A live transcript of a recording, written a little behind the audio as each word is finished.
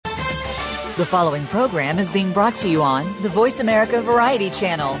The following program is being brought to you on the Voice America Variety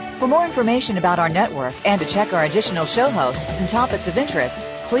Channel. For more information about our network and to check our additional show hosts and topics of interest,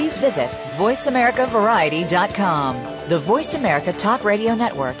 please visit voiceamericavariety.com. The Voice America Talk Radio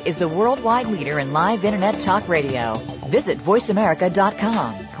Network is the worldwide leader in live Internet talk radio. Visit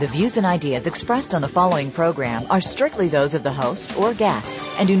voiceamerica.com. The views and ideas expressed on the following program are strictly those of the host or guests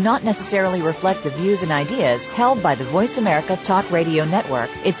and do not necessarily reflect the views and ideas held by the Voice America Talk Radio Network,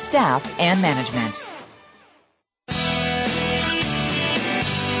 its staff, and management.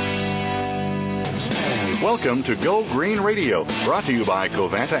 Welcome to Go Green Radio, brought to you by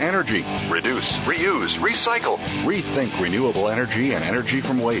Covanta Energy. Reduce, reuse, recycle. Rethink renewable energy and energy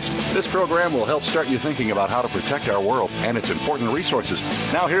from waste. This program will help start you thinking about how to protect our world and its important resources.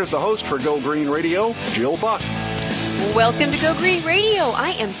 Now here's the host for Go Green Radio, Jill Buck. Welcome to Go Green Radio.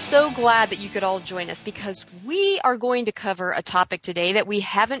 I am so glad that you could all join us because we are going to cover a topic today that we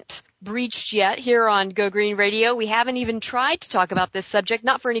haven't breached yet here on Go Green Radio. We haven't even tried to talk about this subject,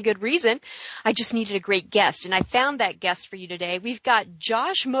 not for any good reason. I just needed a great guest, and I found that guest for you today. We've got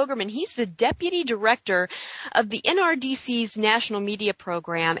Josh Mogerman. He's the Deputy Director of the NRDC's National Media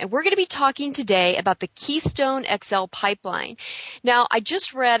Program, and we're going to be talking today about the Keystone XL pipeline. Now, I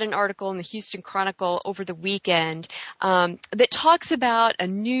just read an article in the Houston Chronicle over the weekend that talks about a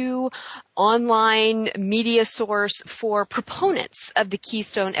new online media source for proponents of the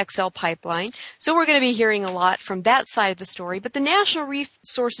Keystone XL pipeline. So we're going to be hearing a lot from that side of the story. But the National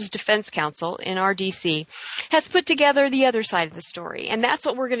Resources Defense Council, NRDC, has put together the other side of the story. And that's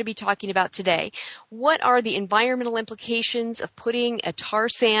what we're going to be talking about today. What are the environmental implications of putting a tar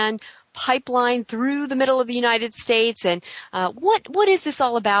sand pipeline through the middle of the United States? And what is this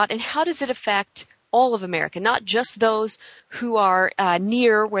all about? And how does it affect all of America, not just those who are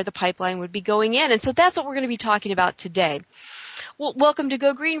near where the pipeline would be going in? And so that's what we're going to be talking about today. Well, welcome to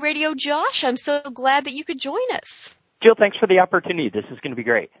Go Green Radio, Josh. I'm so glad that you could join us. Jill, thanks for the opportunity. This is going to be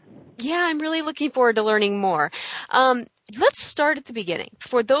great. Yeah, I'm really looking forward to learning more. Let's start at the beginning.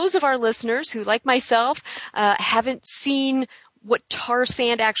 For those of our listeners who, like myself, haven't seen what tar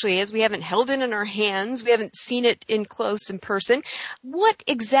sand actually is, we haven't held it in our hands, we haven't seen it in close in person. What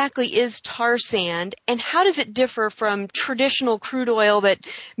exactly is tar sand, and how does it differ from traditional crude oil that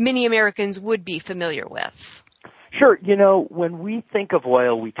many Americans would be familiar with? Sure. You know, when we think of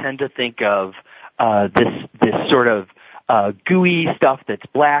oil, we tend to think of this sort of gooey stuff that's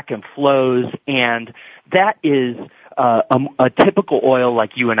black and flows, and that is a typical oil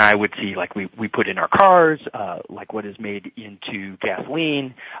like you and I would see, like we put in our cars, like what is made into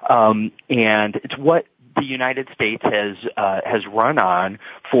gasoline, and it's what the United States has run on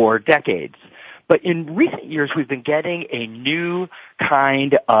for decades. But in recent years, we've been getting a new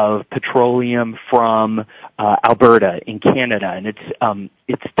kind of petroleum from Alberta in Canada, and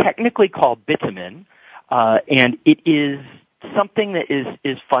it's technically called bitumen, and it is something that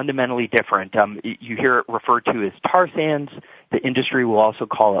is fundamentally different. You hear it referred to as tar sands. The industry will also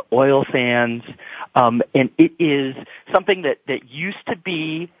call it oil sands, and it is something that used to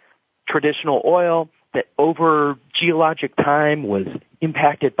be traditional oil that over geologic time was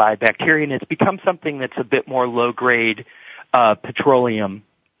impacted by bacteria, and it's become something that's a bit more low-grade petroleum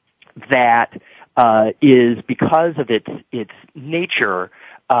that is, because of its nature,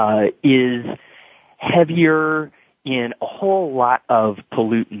 is heavier in a whole lot of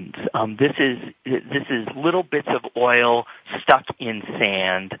pollutants. This is little bits of oil stuck in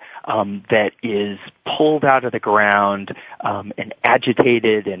sand that is pulled out of the ground and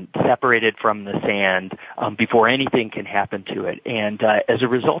agitated and separated from the sand before anything can happen to it. And as a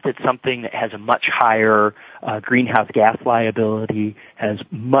result, it's something that has a much higher greenhouse gas liability, has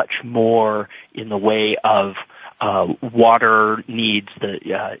much more in the way of water needs.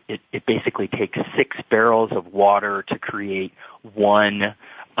 It basically takes 6 barrels of water to create 1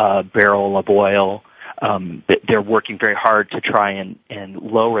 barrel of oil. They're working very hard to try and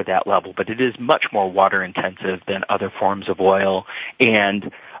lower that level, but it is much more water intensive than other forms of oil,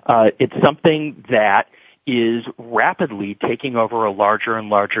 and it's something that is rapidly taking over a larger and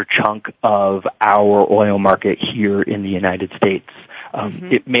larger chunk of our oil market here in the United States.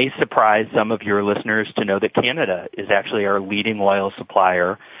 It may surprise some of your listeners to know that Canada is actually our leading oil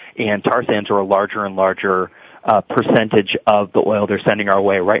supplier, and tar sands are a larger and larger percentage of the oil they're sending our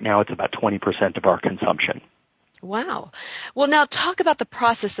way. Right now, it's about 20% of our consumption. Wow. Well, now talk about the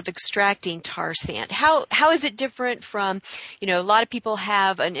process of extracting tar sand. How is it different from, a lot of people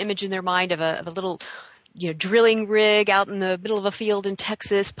have an image in their mind of a little drilling rig out in the middle of a field in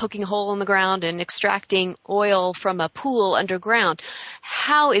Texas, poking a hole in the ground and extracting oil from a pool underground.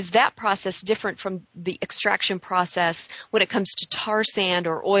 How is that process different from the extraction process when it comes to tar sand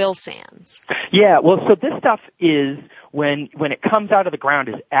or oil sands? Yeah, well, so this stuff is, when it comes out of the ground,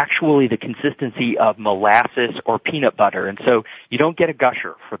 is actually the consistency of molasses or peanut butter, and so you don't get a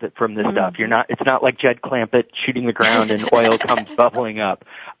gusher from this stuff. It's not like Jed Clampett shooting the ground and oil comes bubbling up.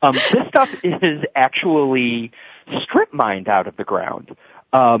 This stuff is actually strip mined out of the ground,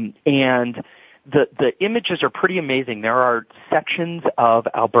 and the images are pretty amazing. There are sections of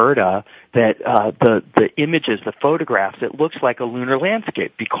Alberta that the images, the photographs, it looks like a lunar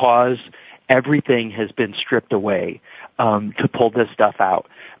landscape because everything has been stripped away to pull this stuff out.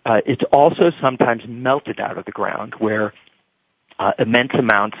 It's also sometimes melted out of the ground, where immense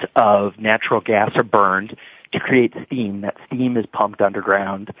amounts of natural gas are burned to create steam. That steam is pumped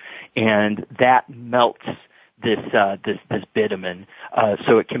underground, and that melts this bitumen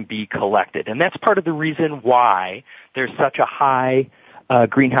so it can be collected. And that's part of the reason why there's such a high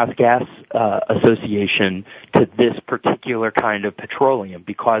greenhouse gas association to this particular kind of petroleum,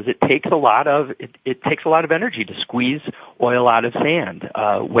 because it takes a lot of energy to squeeze oil out of sand,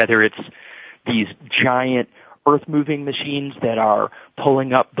 whether it's these giant earth-moving machines that are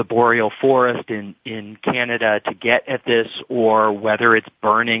pulling up the boreal forest in Canada to get at this, or whether it's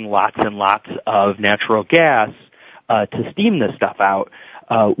burning lots and lots of natural gas to steam this stuff out.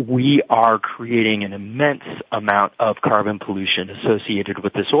 We are creating an immense amount of carbon pollution associated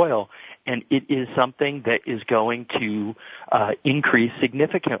with this oil, and it is something that is going to increase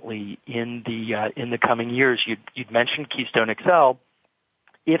significantly in the coming years. You'd mentioned Keystone XL.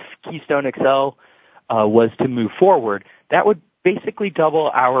 If Keystone XL was to move forward, that would basically double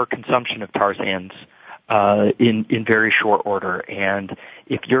our consumption of tar sands in very short order. And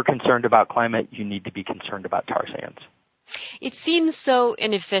if you're concerned about climate, you need to be concerned about tar sands. It seems so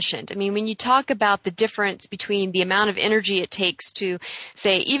inefficient. I mean, when you talk about the difference between the amount of energy it takes to,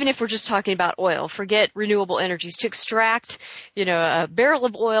 say, even if we're just talking about oil, forget renewable energies, to extract, a barrel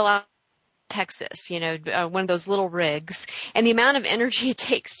of oil out of Texas, one of those little rigs, and the amount of energy it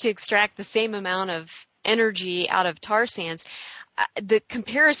takes to extract the same amount of energy out of tar sands, the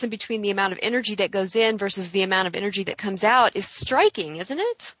comparison between the amount of energy that goes in versus the amount of energy that comes out is striking, isn't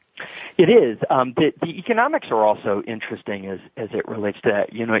it? It is. The economics are also interesting as it relates to that.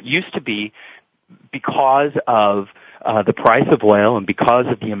 It used to be, because of the price of oil and because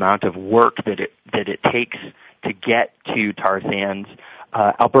of the amount of work that it takes to get to tar sands,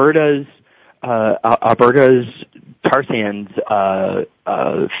 Alberta's tar sands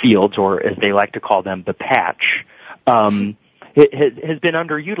fields, or as they like to call them, the patch, it has been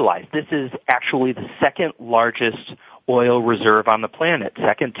underutilized. This is actually the second largest oil reserve on the planet,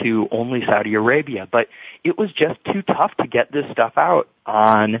 second to only Saudi Arabia. But it was just too tough to get this stuff out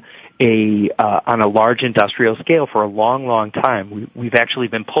on a large industrial scale for a long, long time. We've actually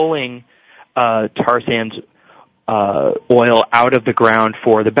been pulling tar sands oil out of the ground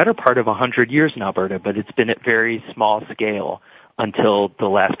for the better part of 100 years in Alberta, but it's been at very small scale until the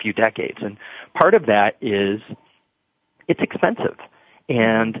last few decades. And part of that is it's expensive,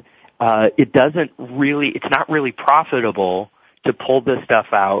 and it's not really profitable to pull this stuff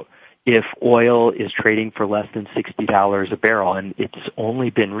out if oil is trading for less than $60 a barrel, and it's only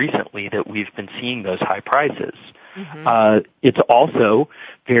been recently that we've been seeing those high prices. Mm-hmm. It's also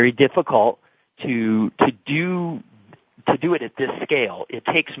very difficult to do it at this scale. It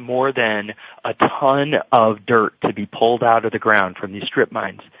takes more than a ton of dirt to be pulled out of the ground from these strip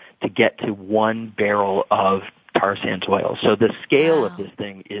mines to get to 1 barrel of tar sands oil. So the scale of this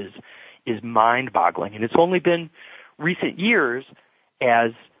thing is mind-boggling, and it's only been recent years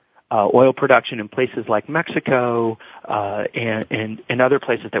as oil production in places like Mexico and other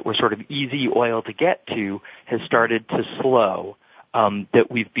places that were sort of easy oil to get to has started to slow,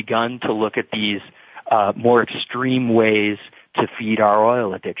 that we've begun to look at these more extreme ways to feed our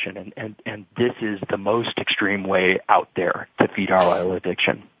oil addiction, and this is the most extreme way out there to feed our oil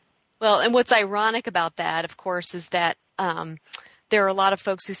addiction. Well, and what's ironic about that, of course, is that there are a lot of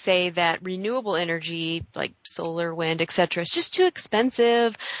folks who say that renewable energy, like solar, wind, et cetera, is just too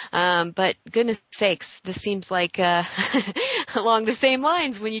expensive. But goodness sakes, this seems like along the same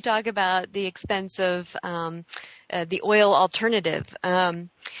lines when you talk about the expense of the oil alternative.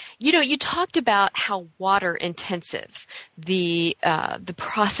 You talked about how water intensive the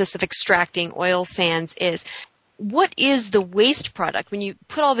process of extracting oil sands is. What is the waste product? When you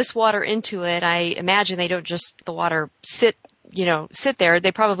put all this water into it, I imagine they don't just the water sit there.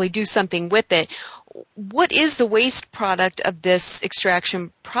 They probably do something with it. what is the waste product of this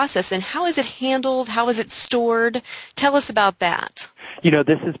extraction process, and how is it handled? How is it stored? Tell us about that.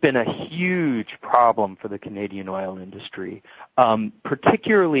 This has been a huge problem for the Canadian oil industry,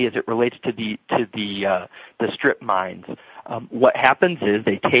 particularly as it relates to the strip mines. What happens is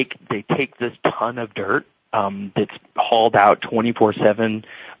they take this ton of dirt that's hauled out 24/7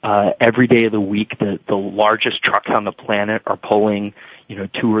 every day of the week. The largest trucks on the planet are pulling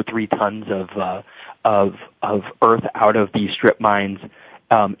 2 or 3 tons of earth out of these strip mines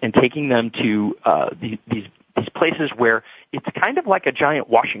and taking them to these places where it's kind of like a giant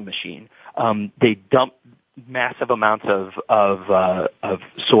washing machine. They dump massive amounts of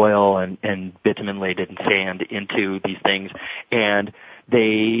soil and bitumen-laden sand into these things, and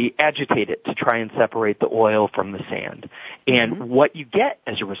they agitate it to try and separate the oil from the sand. And what you get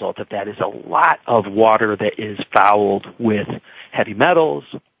as a result of that is a lot of water that is fouled with heavy metals,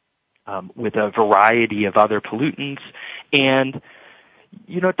 with a variety of other pollutants. And,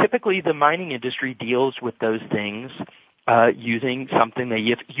 typically the mining industry deals with those things using something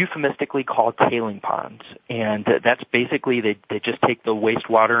they euphemistically call tailing ponds. And that's basically they just take the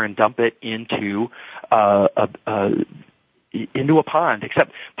wastewater and dump it into a pond,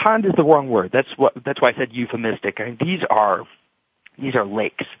 except pond is the wrong word. That's why I said euphemistic. I mean, these are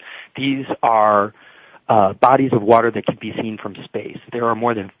lakes. These are bodies of water that can be seen from space. There are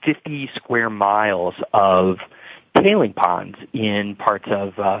more than 50 square miles of tailing ponds in parts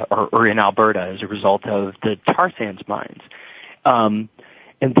of or in Alberta as a result of the tar sands mines. And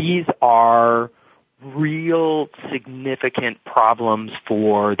these are real significant problems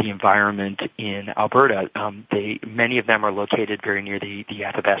for the environment in Alberta. Many of them are located very near the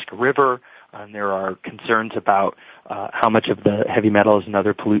Athabasca River. There are concerns about how much of the heavy metals and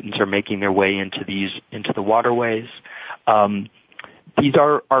other pollutants are making their way into the waterways. These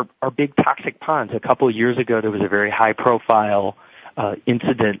are big toxic ponds. A couple of years ago, there was a very high-profile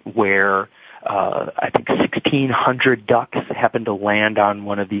incident where I think 1,600 ducks happened to land on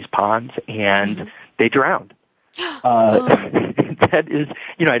one of these ponds, and they drowned. That is,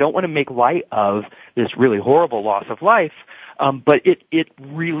 I don't want to make light of this really horrible loss of life, but it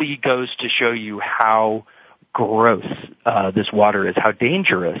really goes to show you how gross this water is, how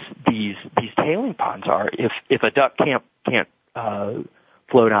dangerous these tailing ponds are. If a duck can't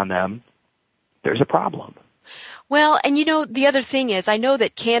float on them, there's a problem. Well, and the other thing is, I know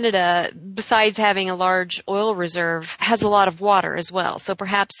that Canada, besides having a large oil reserve, has a lot of water as well. So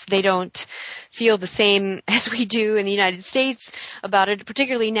perhaps they don't feel the same as we do in the United States about it,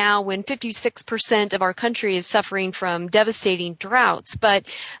 particularly now when 56% of our country is suffering from devastating droughts. But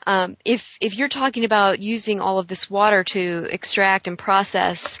if you're talking about using all of this water to extract and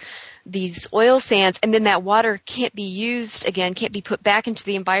process these oil sands, and then that water can't be used again, can't be put back into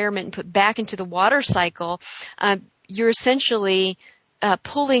the environment and put back into the water cycle, you're essentially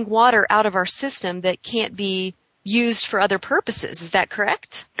pulling water out of our system that can't be used for other purposes. Is that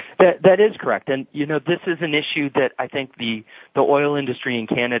correct? That is correct. And, this is an issue that I think the oil industry in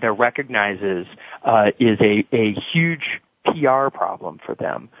Canada recognizes is a huge PR problem for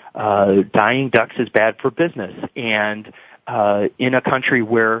them. Dying ducks is bad for business. And in a country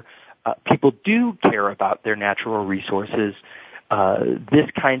where people do care about their natural resources,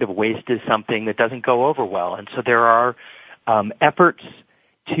 this kind of waste is something that doesn't go over well. And so there are efforts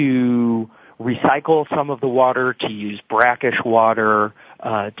to recycle some of the water, to use brackish water,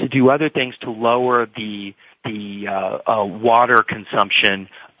 to do other things to lower the water consumption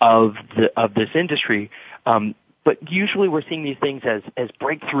of this industry. But usually we're seeing these things as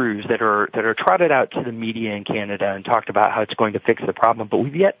breakthroughs that are trotted out to the media in Canada and talked about how it's going to fix the problem. But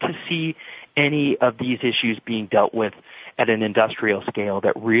we've yet to see any of these issues being dealt with at an industrial scale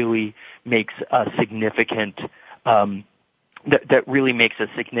that really makes a significant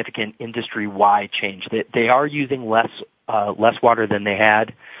industry-wide change. That they are using less water than they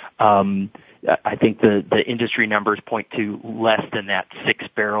had. I think the industry numbers point to less than that 6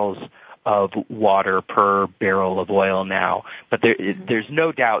 barrels of water per barrel of oil now. But there's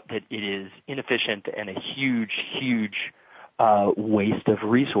no doubt that it is inefficient and a huge waste of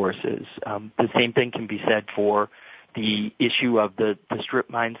resources. The same thing can be said for the issue of the strip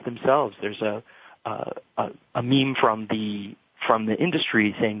mines themselves. There's a meme from the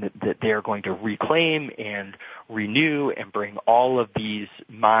industry saying that they are going to reclaim and renew and bring all of these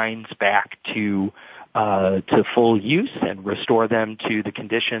mines back to full use and restore them to the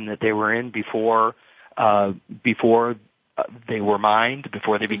condition that they were in before they were mined,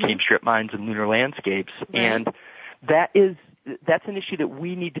 before they became strip mines and lunar landscapes. Right. And that is that's an issue that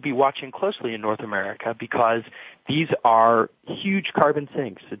we need to be watching closely in North America because these are huge carbon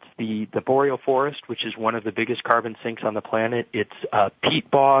sinks. It's the boreal forest, which is one of the biggest carbon sinks on the planet. It's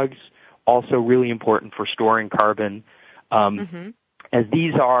peat bogs, also really important for storing carbon. As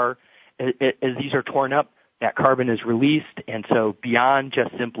these are torn up, that carbon is released, and so beyond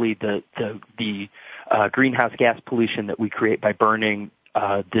just simply the greenhouse gas pollution that we create by burning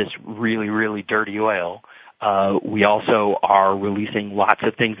this really, really dirty oil, we also are releasing lots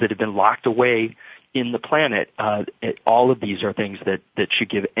of things that have been locked away in the planet. All of these are things that should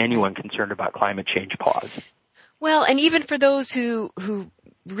give anyone concerned about climate change pause. Well, and even for those who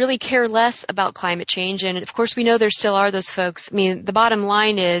really care less about climate change, and of course we know there still are those folks. I mean, the bottom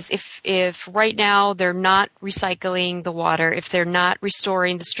line is if right now they're not recycling the water, if they're not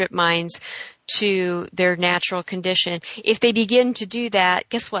restoring the strip mines to their natural condition, if they begin to do that,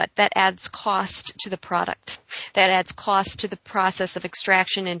 guess what? That adds cost to the product. That adds cost to the process of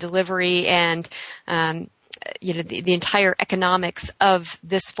extraction and delivery and the entire economics of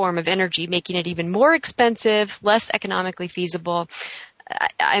this form of energy, making it even more expensive, less economically feasible.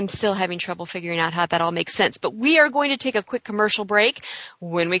 I'm still having trouble figuring out how that all makes sense. But we are going to take a quick commercial break.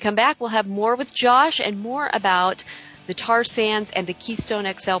 When we come back, we'll have more with Josh and more about the tar sands and the Keystone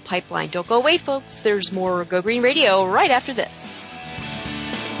XL pipeline. Don't go away, folks. There's more Go Green Radio right after this.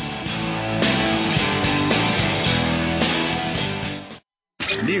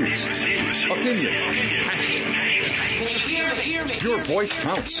 News, opinion, your voice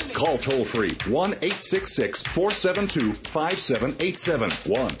counts. Call toll free 1-866-472-5787.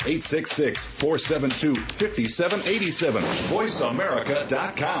 1-866-472-5787.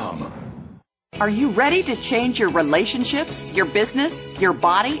 VoiceAmerica.com. Are you ready to change your relationships, your business, your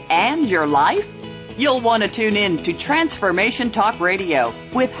body, and your life? You'll want to tune in to Transformation Talk Radio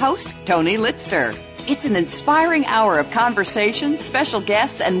with host Tony Litzter. It's an inspiring hour of conversation, special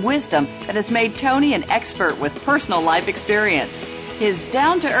guests, and wisdom that has made Tony an expert with personal life experience. His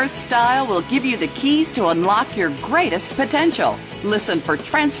down-to-earth style will give you the keys to unlock your greatest potential. Listen for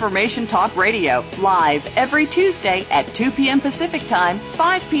Transformation Talk Radio, live every Tuesday at 2 p.m. Pacific Time,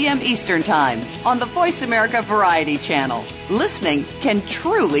 5 p.m. Eastern Time, on the Voice America Variety Channel. Listening can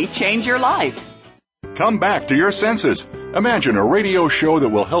truly change your life. Come back to your senses. Imagine a radio show that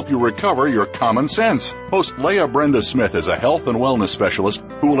will help you recover your common sense. Host Leah Brenda Smith is a health and wellness specialist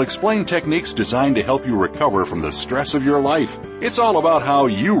who will explain techniques designed to help you recover from the stress of your life. It's all about how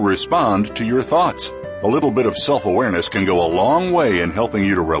you respond to your thoughts. A little bit of self-awareness can go a long way in helping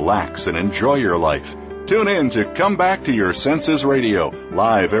you to relax and enjoy your life. Tune in to Come Back to Your Senses Radio,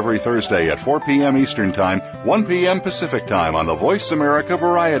 live every Thursday at 4 p.m. Eastern Time, 1 p.m. Pacific Time on the Voice America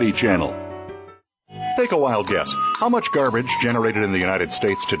Variety Channel. Take a wild guess. How much garbage generated in the United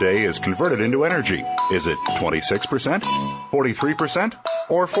States today is converted into energy? Is it 26%, 43%,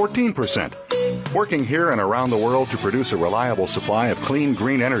 or 14%? Working here and around the world to produce a reliable supply of clean,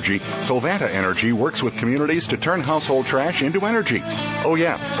 green energy, Covanta Energy works with communities to turn household trash into energy. Oh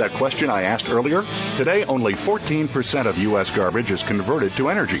yeah, that question I asked earlier? Today, only 14% of U.S. garbage is converted to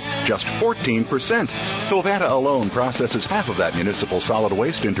energy. Just 14%. Covanta alone processes half of that municipal solid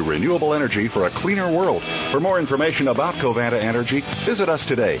waste into renewable energy for a cleaner world. For more information about Covanta Energy, visit us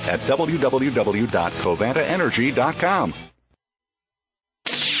today at www.covantaenergy.com.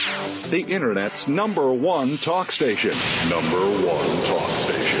 The Internet's #1 talk station. #1 talk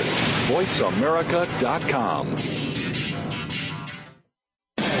station. VoiceAmerica.com.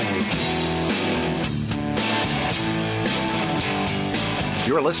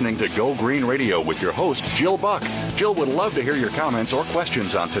 You're listening to Go Green Radio with your host, Jill Buck. Jill would love to hear your comments or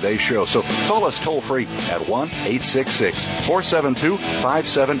questions on today's show, so call us toll-free at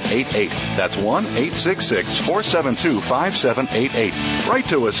 1-866-472-5788. That's 1-866-472-5788. Write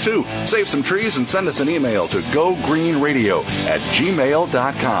to us, too. Save some trees and send us an email to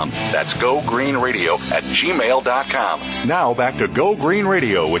gogreenradio@gmail.com. That's gogreenradio@gmail.com. Now back to Go Green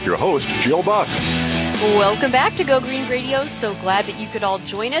Radio with your host, Jill Buck. Welcome back to Go Green Radio. So glad that you could all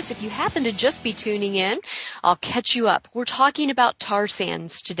join us. If you happen to just be tuning in, I'll catch you up. We're talking about tar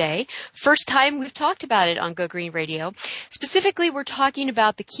sands today. First time we've talked about it on Go Green Radio. Specifically, we're talking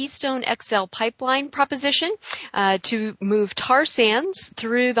about the Keystone XL pipeline proposition to move tar sands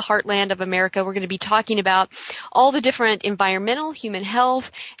through the heartland of America. We're going to be talking about all the different environmental, human health,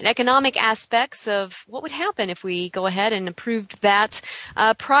 and economic aspects of what would happen if we go ahead and approved that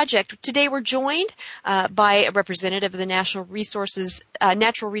project. Today we're joined by a representative of the Natural Resources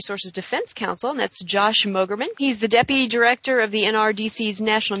Defense Council, and that's Josh Mogerman. He's the Deputy Director of the NRDC's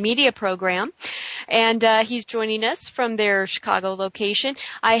National Media Program, and he's joining us from their Chicago location.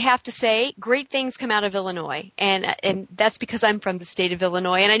 I have to say, great things come out of Illinois, and that's because I'm from the state of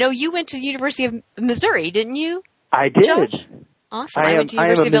Illinois, and I know you went to the University of Missouri, didn't you? I did. Josh? Awesome. I went to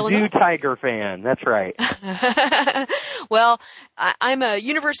University of Illinois. I'm a Mizzou Tiger fan. That's right. Well, I'm a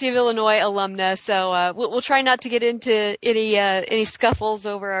University of Illinois alumna, so we'll try not to get into any scuffles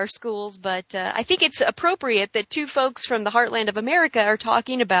over our schools. But I think it's appropriate that two folks from the heartland of America are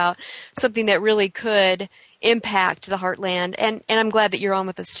talking about something that really could impact the heartland. And I'm glad that you're on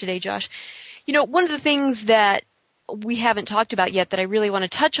with us today, Josh. You know, one of the things that we haven't talked about yet that I really want to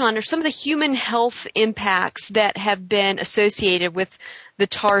touch on are some of the human health impacts that have been associated with the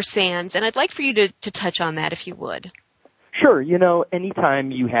tar sands. And I'd like for you to touch on that, if you would. Sure. You know,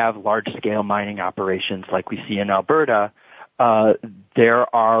 anytime you have large-scale mining operations like we see in Alberta,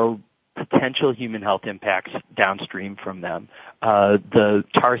 there are potential human health impacts downstream from them. The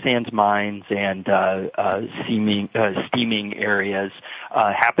tar sands mines and steaming areas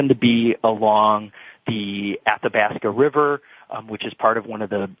happen to be along the Athabasca River, which is part of one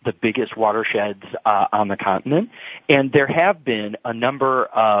of the biggest watersheds on the continent. And there have been a number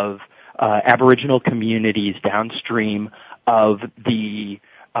of Aboriginal communities downstream of these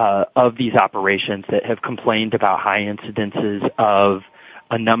operations that have complained about high incidences of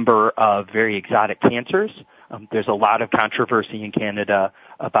a number of very exotic cancers. There's a lot of controversy in Canada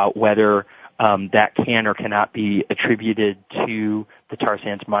about whether that can or cannot be attributed to the tar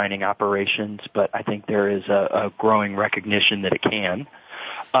sands mining operations, but I think there is a growing recognition that it can.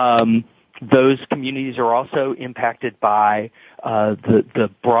 Those communities are also impacted by the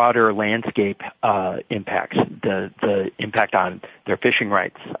broader landscape impacts, the impact on their fishing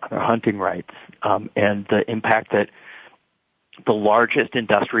rights, on their hunting rights, and the impact that the largest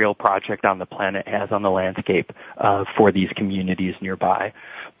industrial project on the planet has on the landscape for these communities nearby.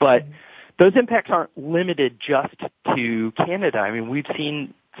 But those impacts aren't limited just to Canada. I mean, we've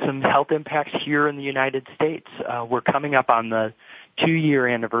seen some health impacts here in the United States. We're coming up on the 2-year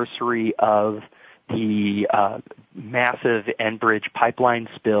anniversary of the massive Enbridge pipeline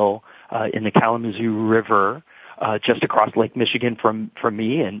spill in the Kalamazoo River just across Lake Michigan from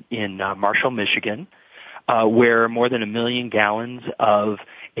me in Marshall, Michigan, where more than 1 million gallons of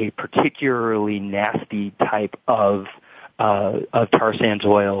a particularly nasty type of tar sands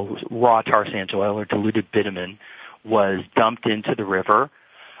oil, raw tar sands oil or diluted bitumen, was dumped into the river.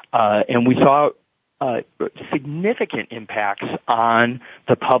 And we saw significant impacts on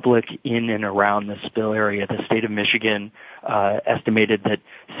the public in and around the spill area. The state of Michigan estimated that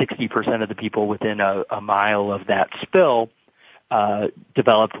 60% of the people within a mile of that spill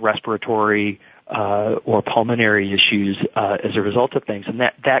developed respiratory or pulmonary issues as a result of things. And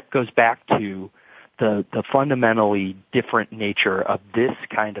that goes back to the fundamentally different nature of this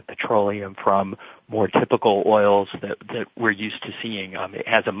kind of petroleum from more typical oils that we're used to seeing. It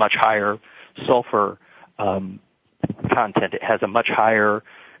has a much higher sulfur content. It has a much higher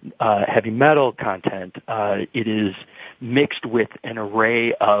heavy metal content. It is mixed with an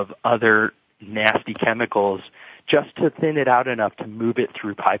array of other nasty chemicals just to thin it out enough to move it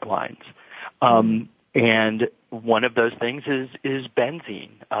through pipelines. And one of those things is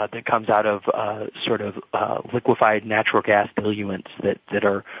benzene that comes out of sort of liquefied natural gas diluents that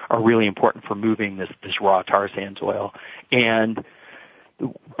are really important for moving this raw tar sands oil. And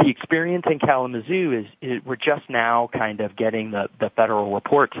the experience in Kalamazoo is we're just now kind of getting the federal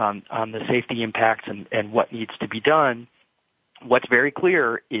reports on the safety impacts and what needs to be done. What's very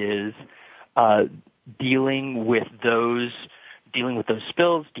clear is dealing with those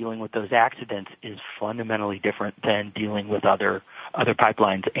spills, dealing with those accidents is fundamentally different than dealing with other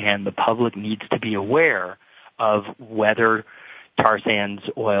pipelines, and the public needs to be aware of whether tar sands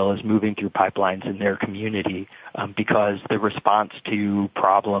oil is moving through pipelines in their community because the response to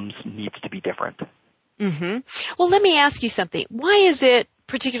problems needs to be different. Mm-hmm. Well, let me ask you something. Why is it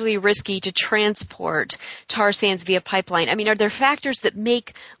particularly risky to transport tar sands via pipeline? I mean, are there factors that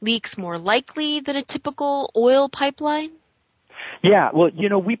make leaks more likely than a typical oil pipeline? Yeah, well,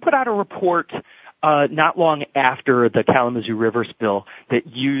 we put out a report not long after the Kalamazoo River spill that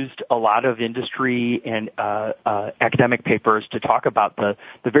used a lot of industry and academic papers to talk about the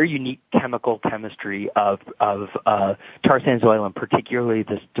very unique chemistry of tar sands oil, and particularly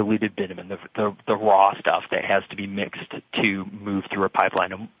this diluted bitumen, the raw stuff that has to be mixed to move through a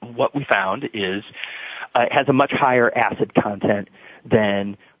pipeline. And what we found is it has a much higher acid content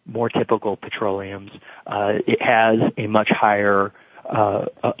than more typical petroleums. It has a much higher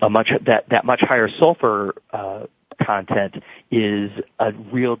that much higher sulfur content is a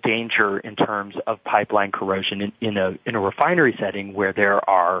real danger in terms of pipeline corrosion in a refinery setting where there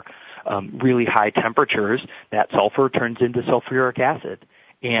are really high temperatures. That sulfur turns into sulfuric acid,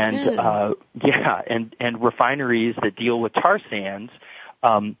 and and refineries that deal with tar sands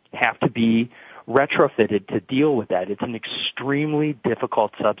have to be retrofitted to deal with that. It's an extremely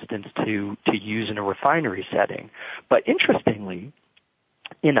difficult substance to use in a refinery setting. But interestingly,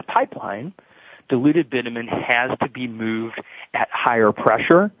 in a pipeline, diluted bitumen has to be moved at higher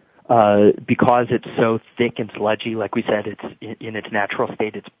pressure because it's so thick and sludgy. Like we said, it's in its natural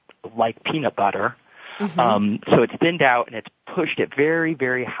state, it's like peanut butter. Mm-hmm. So it's thinned out and it's pushed at very,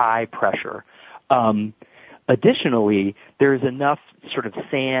 very high pressure. Additionally, there's enough sort of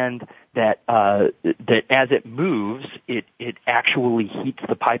sand that as it moves, it actually heats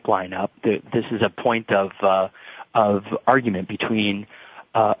the pipeline up. This is a point of argument between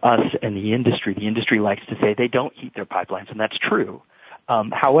us and the industry. The industry likes to say they don't heat their pipelines, and that's true.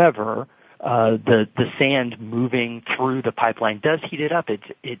 However, the sand moving through the pipeline does heat it up.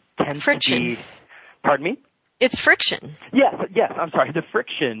 It tends friction. to be. Pardon me? It's friction. Yes. I'm sorry. The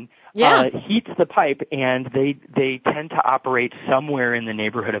friction heats the pipe, and they tend to operate somewhere in the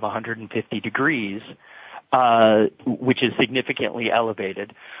neighborhood of 150 degrees, which is significantly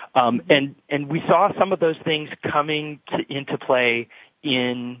elevated. And we saw some of those things coming into play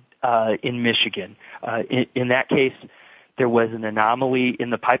in Michigan. In that case, there was an anomaly in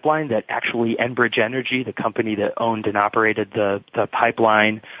the pipeline that actually Enbridge Energy, the company that owned and operated the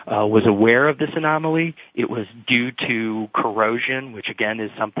pipeline, was aware of this anomaly. It was due to corrosion, which again is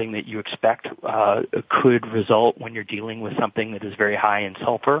something that you expect could result when you're dealing with something that is very high in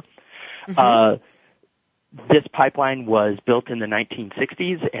sulfur. Mm-hmm. This pipeline was built in the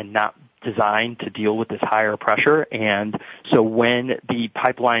 1960s and not designed to deal with this higher pressure. And so when the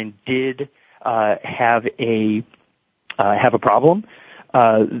pipeline did have a problem,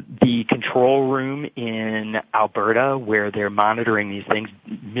 the control room in Alberta, where they're monitoring these things,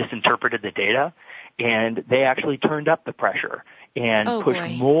 misinterpreted the data, and they actually turned up the pressure and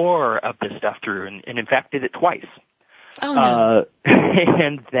pushed more of this stuff through, and in fact did it twice. Oh, no.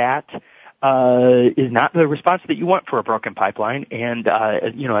 And that is not the response that you want for a broken pipeline. And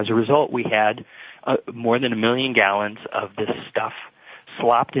as a result, we had more than 1 million gallons of this stuff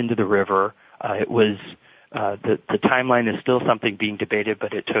slopped into the river. It was the timeline is still something being debated,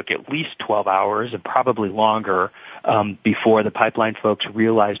 but it took at least 12 hours and probably longer before the pipeline folks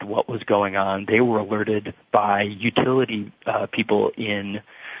realized what was going on. They were alerted by utility people in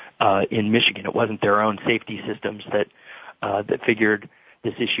Michigan. It wasn't their own safety systems that figured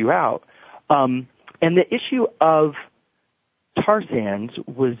this issue out. And the issue of tar sands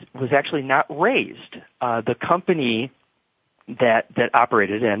was actually not raised. The company that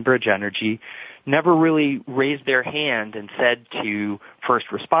operated, Enbridge Energy, never really raised their hand and said to first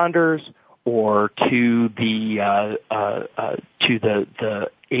responders or to the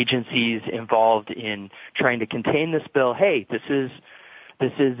agencies involved in trying to contain the spill, hey, this is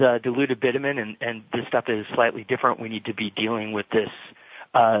diluted bitumen, and this stuff is slightly different. We need to be dealing with this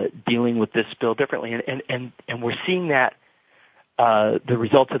spill differently, and we're seeing that the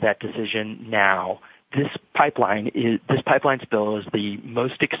results of that decision now. This pipeline spill is the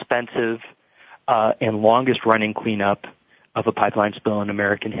most expensive and longest running cleanup of a pipeline spill in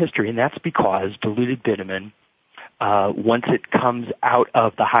American history, and that's because diluted bitumen, once it comes out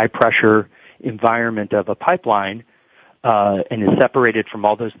of the high pressure environment of a pipeline and is separated from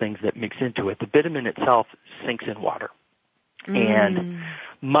all those things that mix into it, the bitumen itself sinks in water. And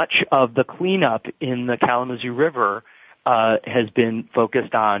much of the cleanup in the Kalamazoo River has been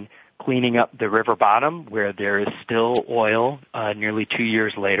focused on cleaning up the river bottom, where there is still oil nearly 2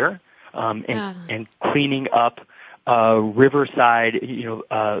 years later, and cleaning up riverside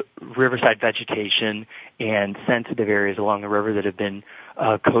vegetation and sensitive areas along the river that have been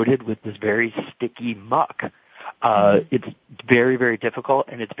coated with this very sticky muck. It's very, very difficult,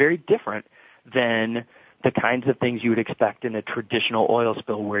 and it's very different than the kinds of things you would expect in a traditional oil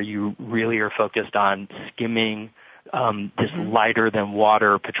spill, where you really are focused on skimming this lighter than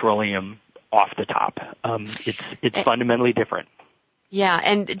water petroleum off the top. It's fundamentally different. Yeah,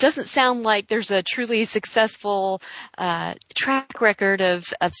 and it doesn't sound like there's a truly successful track record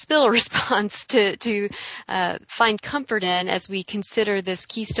of spill response to find comfort in as we consider this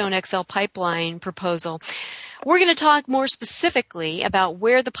Keystone XL pipeline proposal. We're going to talk more specifically about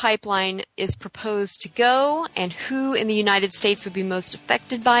where the pipeline is proposed to go and who in the United States would be most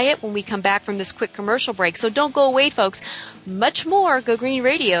affected by it when we come back from this quick commercial break. So don't go away, folks. Much more Go Green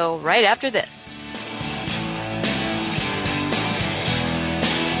Radio right after this.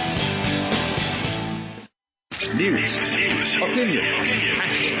 counts. Opinion.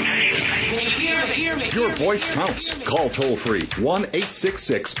 Your voice counts. Call toll free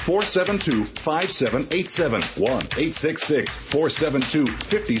 1-866-472-5787.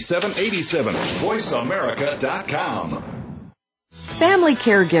 1-866-472-5787. VoiceAmerica.com. Family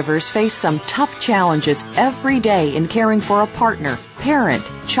caregivers face some tough challenges every day in caring for a partner, parent,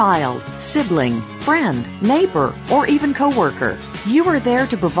 child, sibling, friend, neighbor, or even coworker. You are there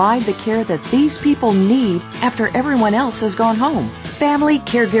to provide the care that these people need after everyone else has gone home. Family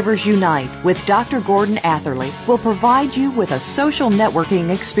Caregivers Unite with Dr. Gordon Atherley will provide you with a social networking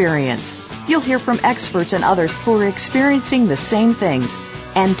experience. You'll hear from experts and others who are experiencing the same things,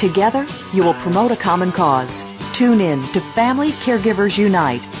 and together you will promote a common cause. Tune in to Family Caregivers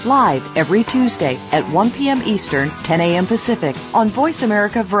Unite, live every Tuesday at 1 p.m. Eastern, 10 a.m. Pacific, on Voice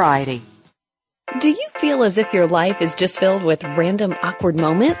America Variety. Do you feel as if your life is just filled with random awkward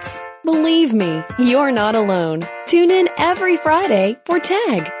moments? Believe me, you're not alone. Tune in every Friday for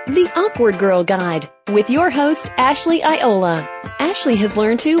TAG, the Awkward Girl Guide, with your host, Ashley Iola. Ashley has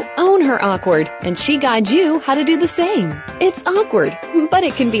learned to own her awkward, and she guides you how to do the same. It's awkward, but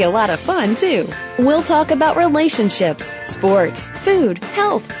it can be a lot of fun, too. We'll talk about relationships, sports, food,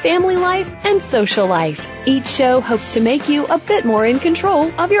 health, family life, and social life. Each show hopes to make you a bit more in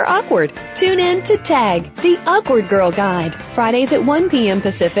control of your awkward. Tune in to TAG, the Awkward Girl Guide, Fridays at 1 p.m.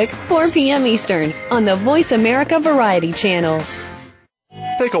 Pacific, 4 p.m. Eastern, on the Voice America Variety Channel.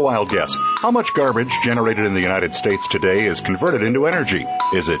 Take a wild guess. How much garbage generated in the United States today is converted into energy?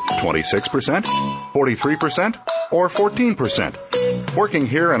 Is it 26%, 43%, or 14%? Working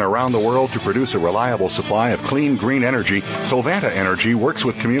here and around the world to produce a reliable supply of clean, green energy, Covanta Energy works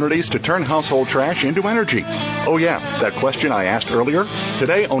with communities to turn household trash into energy. Oh yeah, that question I asked earlier?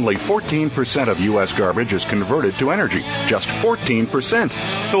 Today, only 14% of U.S. garbage is converted to energy. Just 14%.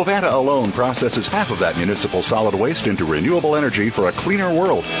 Covanta alone processes half of that municipal solid waste into renewable energy for a cleaner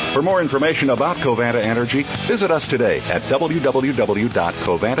world. For more information about Covanta Energy, visit us today at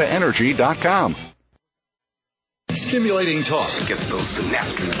www.covantaenergy.com. Stimulating talk. Gets those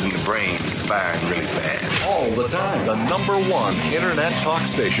synapses in the brain firing really fast. All the time. The number one Internet talk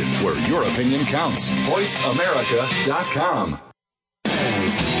station where your opinion counts. VoiceAmerica.com.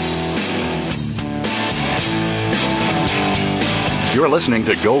 You're listening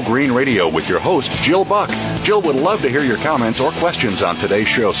to Go Green Radio with your host, Jill Buck. Jill would love to hear your comments or questions on today's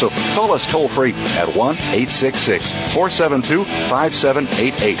show, so call us toll-free at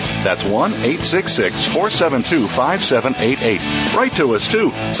 1-866-472-5788. That's 1-866-472-5788. Write to us,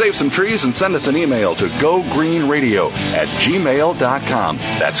 too. Save some trees and send us an email to gogreenradio@gmail.com.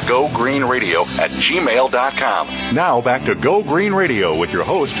 That's gogreenradio@gmail.com. Now back to Go Green Radio with your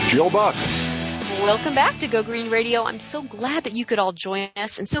host, Jill Buck. Welcome back to Go Green Radio. I'm so glad that you could all join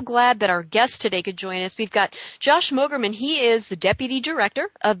us and so glad that our guest today could join us. We've got Josh Mogerman. He is the Deputy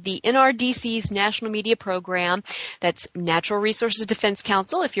Director of the NRDC's National Media Program. That's Natural Resources Defense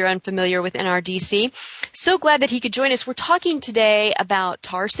Council, if you're unfamiliar with NRDC. So glad that he could join us. We're talking today about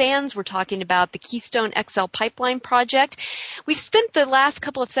tar sands. We're talking about the Keystone XL Pipeline Project. We've spent the last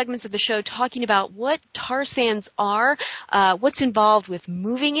couple of segments of the show talking about what tar sands are, what's involved with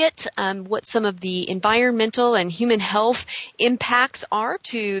moving it, what some of the environmental and human health impacts are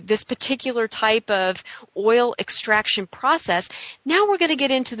to this particular type of oil extraction process. Now we're going to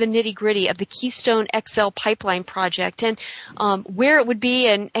get into the nitty-gritty of the Keystone XL Pipeline Project and where it would be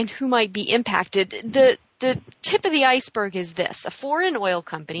and who might be impacted. The tip of the iceberg is this. A foreign oil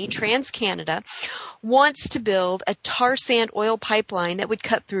company, TransCanada, wants to build a tar sand oil pipeline that would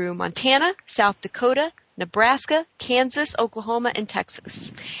cut through Montana, South Dakota, Nebraska, Kansas, Oklahoma, and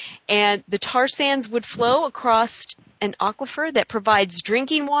Texas. And the tar sands would flow across an aquifer that provides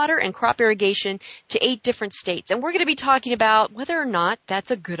drinking water and crop irrigation to 8 different states. And we're going to be talking about whether or not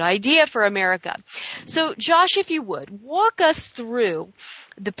that's a good idea for America. So, Josh, if you would, walk us through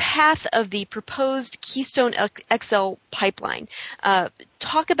the path of the proposed Keystone XL pipeline.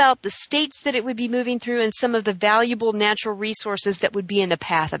 Talk about the states that it would be moving through and some of the valuable natural resources that would be in the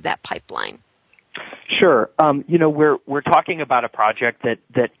path of that pipeline. Sure. We're talking about a project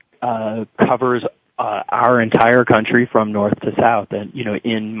that covers our entire country from north to south. And,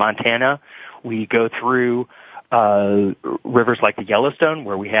 in Montana, we go through rivers like the Yellowstone,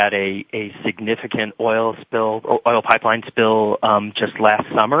 where we had a significant oil pipeline spill just last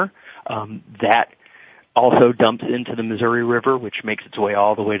summer. That also dumps into the Missouri River, which makes its way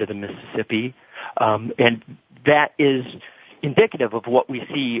all the way to the Mississippi. And that is indicative of what we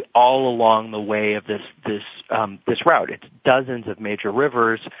see all along the way of this route. It's dozens of major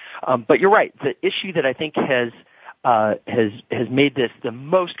rivers. But you're right. The issue that I think has has made this the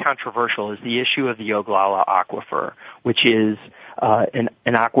most controversial is the issue of the Ogallala Aquifer, which is an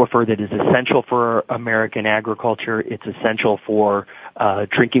aquifer that is essential for American agriculture. It's essential for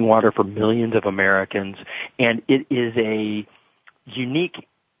drinking water for millions of Americans, and it is a unique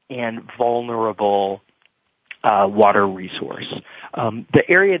and vulnerable water resource. The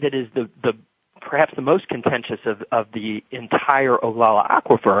area that is the perhaps the most contentious of the entire Ogallala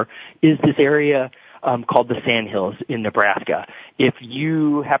Aquifer is this area called the Sandhills in Nebraska. If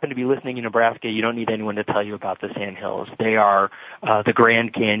you happen to be listening in Nebraska, you don't need anyone to tell you about the Sandhills. They are the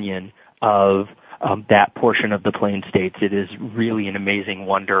Grand Canyon of that portion of the Plain States. It is really an amazing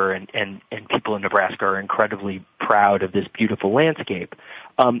wonder, and people in Nebraska are incredibly proud of this beautiful landscape.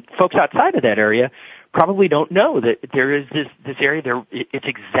 Folks outside of that area probably don't know that there is this area there. It's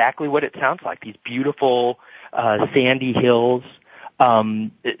exactly what it sounds like. These beautiful sandy hills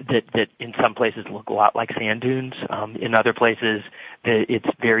that in some places look a lot like sand dunes. In other places, it's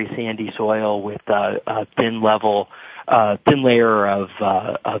very sandy soil with a thin layer of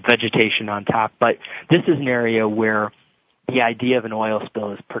vegetation on top. But this is an area where the idea of an oil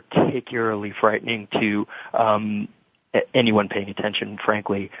spill is particularly frightening to anyone paying attention,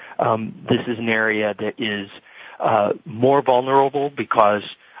 frankly. This is an area that is more vulnerable because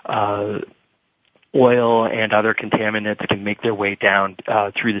oil and other contaminants can make their way down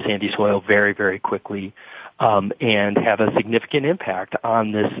through the sandy soil very, very quickly and have a significant impact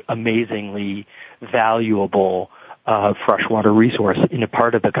on this amazingly valuable freshwater resource in a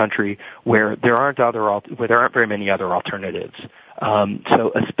part of the country where there aren't very many other alternatives.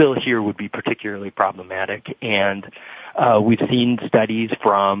 So a spill here would be particularly problematic, and we've seen studies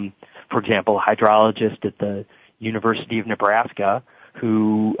from, for example, a hydrologist at the University of Nebraska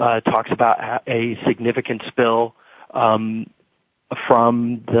who talks about a significant spill from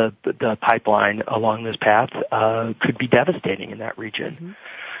the pipeline along this path could be devastating in that region.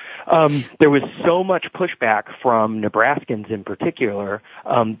 Mm-hmm. There was so much pushback from Nebraskans in particular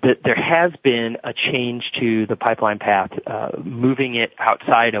that there has been a change to the pipeline path, moving it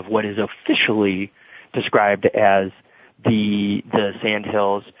outside of what is officially described as the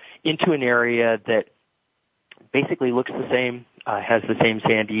Sandhills into an area that basically looks the same, has the same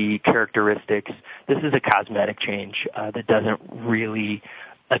sandy characteristics. This is a cosmetic change that doesn't really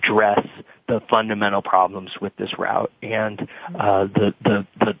address the fundamental problems with this route and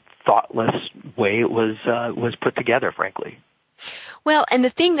the thoughtless way it was put together, frankly. Well, and the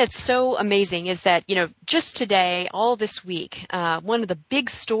thing that's so amazing is that, just today, all this week, one of the big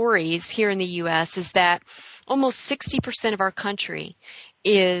stories here in the U.S. is that almost 60% of our country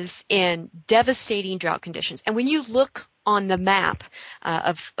is in devastating drought conditions. And when you look on the map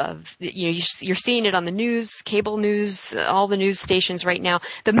you're seeing it on the news, cable news, all the news stations right now,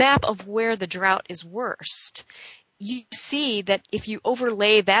 the map of where the drought is worst, you see that if you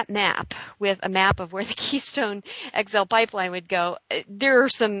overlay that map with a map of where the Keystone XL pipeline would go, there are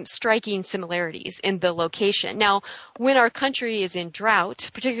some striking similarities in the location. Now, when our country is in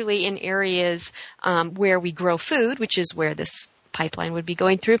drought, particularly in areas where we grow food, which is where this pipeline would be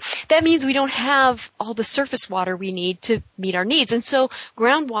going through, that means we don't have all the surface water we need to meet our needs. And so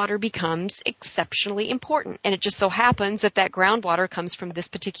groundwater becomes exceptionally important. And it just so happens that groundwater comes from this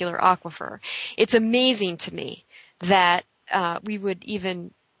particular aquifer. It's amazing to me that we would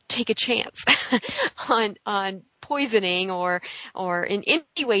even take a chance on poisoning or in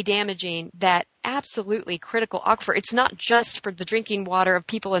any way damaging that absolutely critical aquifer. It's not just for the drinking water of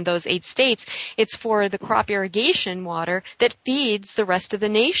people in those 8 states. It's for the crop irrigation water that feeds the rest of the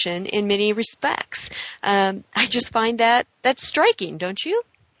nation in many respects. I just find that's striking, don't you?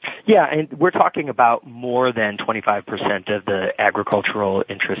 Yeah, and we're talking about more than 25% of the agricultural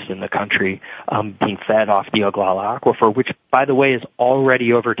interest in the country being fed off the Ogallala Aquifer, which, by the way, is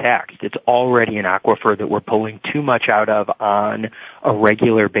already overtaxed. It's already an aquifer that we're pulling too much out of on a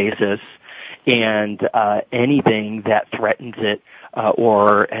regular basis, and anything that threatens it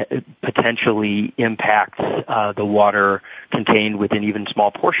or potentially impacts the water contained within even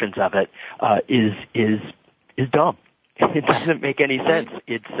small portions of it is dumb. It doesn't make any sense.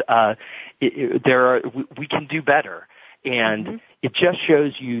 We can do better, and it just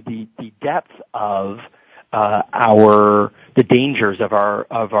shows you the depth of the dangers of our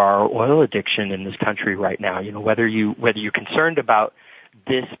oil addiction in this country right now. Whether you're concerned about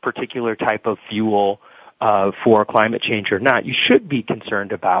this particular type of fuel for climate change or not, you should be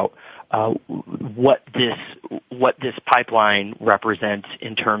concerned about what this pipeline represents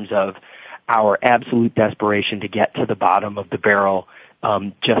in terms of our absolute desperation to get to the bottom of the barrel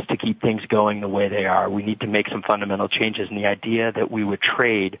just to keep things going the way they are. We need to make some fundamental changes, and the idea that we would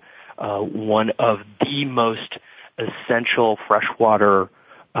trade one of the most essential freshwater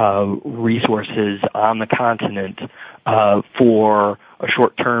resources on the continent for a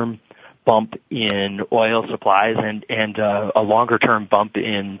short-term bump in oil supplies and a longer-term bump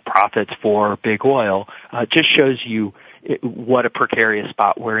in profits for big oil just shows you what a precarious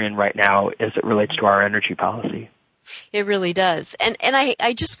spot we're in right now as it relates to our energy policy. It really does. And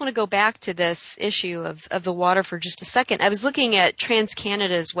I just want to go back to this issue of the water for just a second. I was looking at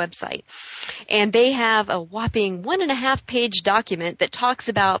TransCanada's website, and they have a whopping 1.5-page document that talks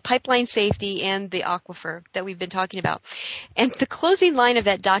about pipeline safety and the aquifer that we've been talking about. And the closing line of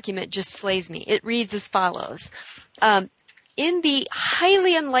that document just slays me. It reads as follows. In the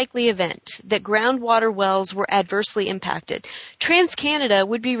highly unlikely event that groundwater wells were adversely impacted, TransCanada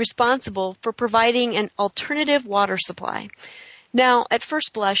would be responsible for providing an alternative water supply. Now, at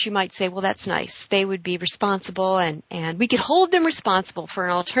first blush, you might say, well, that's nice. They would be responsible, and we could hold them responsible for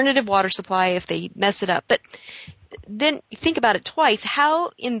an alternative water supply if they mess it up. But then think about it twice.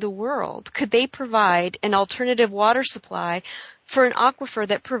 How in the world could they provide an alternative water supply for an aquifer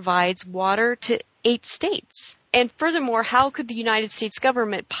that provides water to 8 states? And furthermore, how could the United States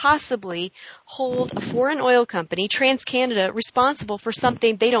government possibly hold a foreign oil company, TransCanada, responsible for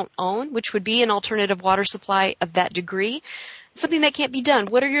something they don't own, which would be an alternative water supply of that degree? Something that can't be done.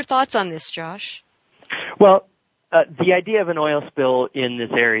 What are your thoughts on this, Josh? Well, the idea of an oil spill in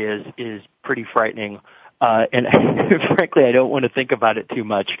this area is pretty frightening. And frankly, I don't want to think about it too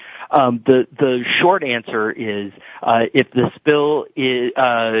much. The short answer is, if the spill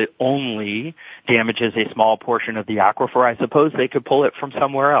only damages a small portion of the aquifer, I suppose they could pull it from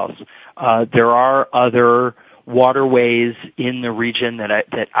somewhere else. There are other waterways in the region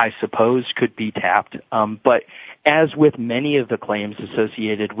that I suppose could be tapped. But as with many of the claims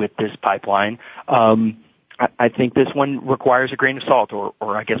associated with this pipeline, I think this one requires a grain of salt, or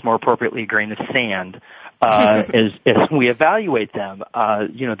I guess more appropriately, a grain of sand. As we evaluate them,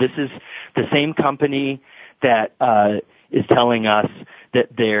 this is the same company that is telling us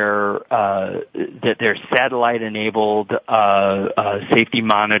that their satellite-enabled safety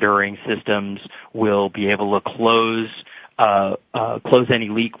monitoring systems will be able to close any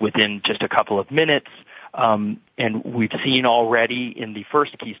leak within just a couple of minutes. And we've seen already in the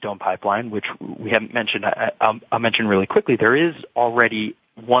first Keystone pipeline, which we haven't mentioned. I'll mention really quickly. There is already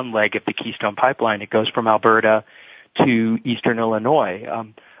one leg of the Keystone pipeline. It goes from Alberta to eastern Illinois,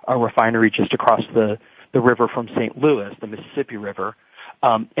 a refinery just across the river from St. Louis, the Mississippi River.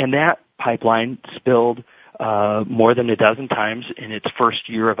 And that pipeline spilled more than a dozen times in its first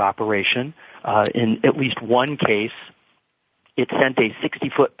year of operation. In at least one case, it sent a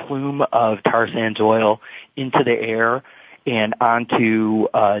 60-foot plume of tar sands oil into the air and onto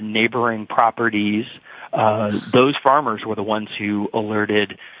neighboring properties. Those farmers were the ones who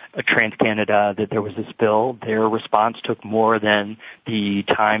alerted TransCanada that there was a spill. Their response took more than the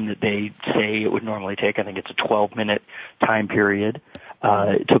time that they say it would normally take. I think it's a 12-minute time period.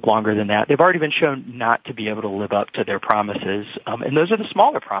 It took longer than that. They've already been shown not to be able to live up to their promises, and those are the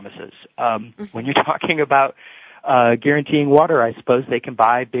smaller promises. When you're talking about guaranteeing water, I suppose they can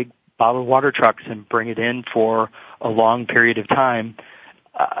buy big bottled water trucks and bring it in for a long period of time.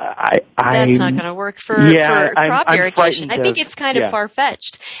 That's not going to work for crop irrigation. I think it's kind of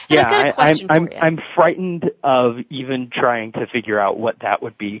far-fetched. And I've got a question for you. I'm frightened of even trying to figure out what that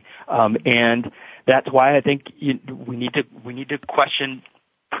would be, and that's why I think we need to question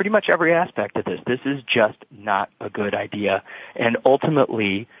pretty much every aspect of this. This is just not a good idea, and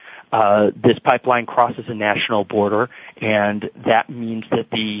ultimately, this pipeline crosses a national border, and that means that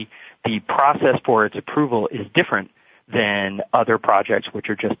the process for its approval is different than other projects which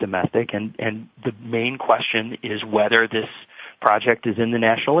are just domestic, and the main question is whether this project is in the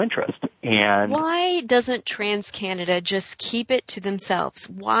national interest. And why doesn't TransCanada just keep it to themselves?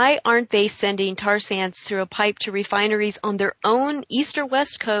 Why aren't they sending tar sands through a pipe to refineries on their own east or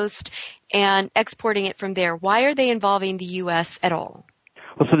west coast and exporting it from there? Why are they involving the U.S. at all?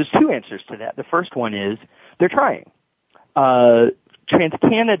 Well, so there's two answers to that. The first one is they're trying.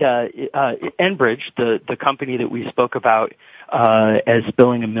 TransCanada, Enbridge, the company that we spoke about as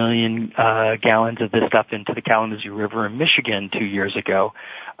spilling 1 million gallons of this stuff into the Kalamazoo River in Michigan 2 years ago,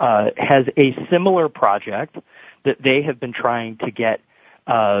 has a similar project that they have been trying to get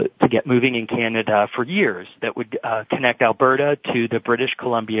moving in Canada for years that would connect Alberta to the British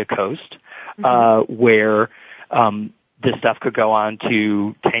Columbia coast, where this stuff could go on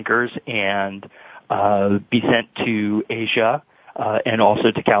to tankers and be sent to Asia and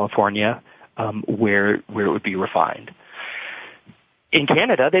also to California, where it would be refined. In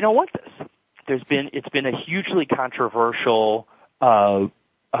Canada, they don't want this. It's been a hugely controversial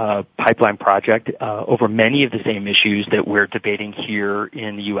pipeline project over many of the same issues that we're debating here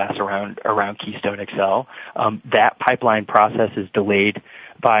in the U.S. around Keystone XL. That pipeline process is delayed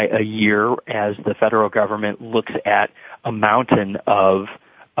by a year as the federal government looks at a mountain of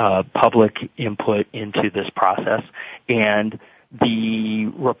public input into this process. And the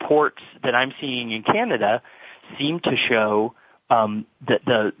reports that I'm seeing in Canada seem to show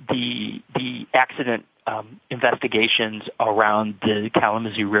that the accident investigations around the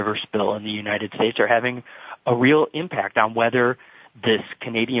Kalamazoo River spill in the United States are having a real impact on whether this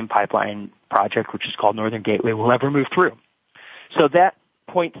Canadian pipeline project, which is called Northern Gateway, will ever move through. So that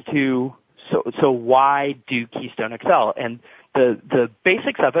points to, so why do Keystone XL? And the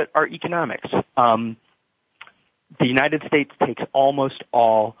basics of it are economics. The United States takes almost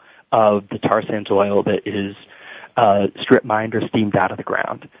all of the tar sands oil that is strip mined or steamed out of the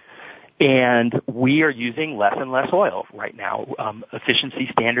ground. And we are using less and less oil right now. Efficiency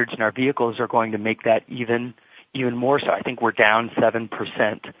standards in our vehicles are going to make that even more so. I think we're down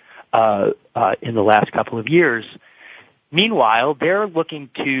 7% in the last couple of years. Meanwhile, they're looking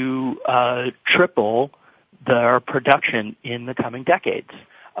to triple their production in the coming decades.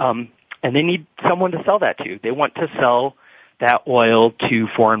 And they need someone to sell that to. They want to sell that oil to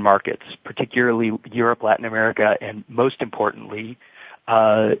foreign markets, particularly Europe, Latin America, and most importantly,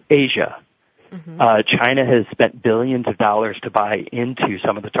 Asia. Mm-hmm. China has spent billions of dollars to buy into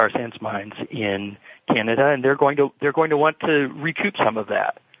some of the tar sands mines in Canada, and they're going to want to recoup some of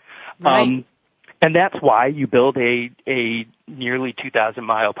that. Right. And that's why you build a nearly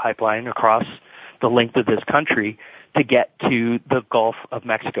 2,000-mile pipeline across the length of this country to get to the Gulf of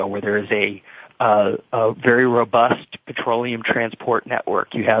Mexico, where there is a very robust petroleum transport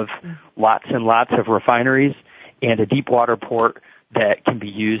network. You have lots and lots of refineries and a deep water port that can be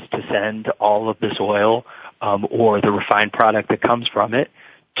used to send all of this oil or the refined product that comes from it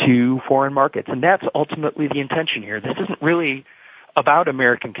to foreign markets. And that's ultimately the intention here. This isn't really about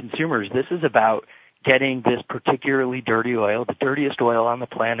American consumers. This is about getting this particularly dirty oil, the dirtiest oil on the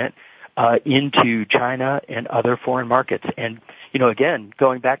planet, into China and other foreign markets. And, again,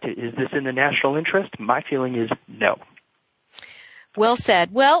 going back to, is this in the national interest? My feeling is no. Well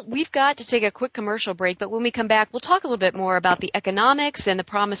said. Well, we've got to take a quick commercial break, but when we come back, we'll talk a little bit more about the economics and the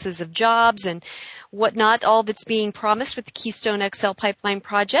promises of jobs and whatnot, all that's being promised with the Keystone XL pipeline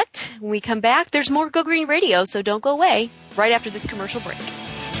project. When we come back, there's more Go Green Radio, so don't go away right after this commercial break.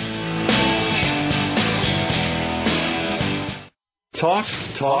 Talk,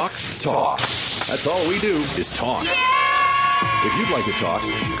 talk, talk. That's all we do is talk. If you'd like to talk,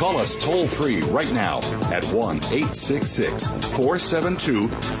 call us toll-free right now at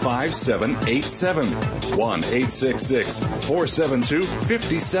 1-866-472-5787.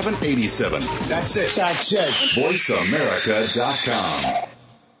 1-866-472-5787. That's it. VoiceAmerica.com.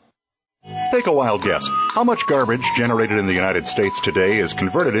 Take a wild guess. How much garbage generated in the United States today is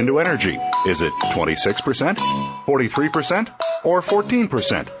converted into energy? Is it 26%, 43%, or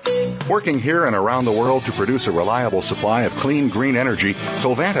 14%? Working here and around the world to produce a reliable supply of clean, green energy,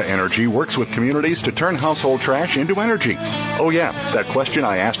 Covanta Energy works with communities to turn household trash into energy. Oh yeah, that question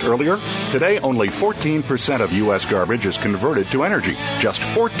I asked earlier? Today, only 14% of U.S. garbage is converted to energy. Just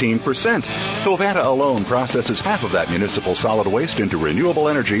 14%. Covanta alone processes half of that municipal solid waste into renewable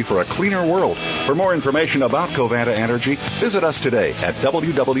energy for a cleaner world. For more information about Covanta Energy, visit us today at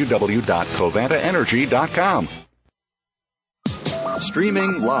www.covantaenergy.com.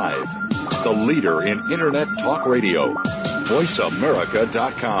 Streaming live, the leader in Internet talk radio,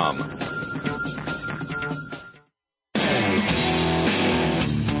 VoiceAmerica.com.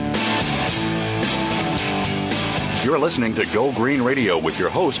 You're listening to Go Green Radio with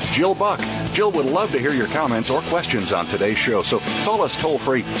your host, Jill Buck. Jill would love to hear your comments or questions on today's show, so call us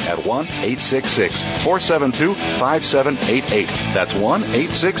toll-free at 1-866-472-5788. That's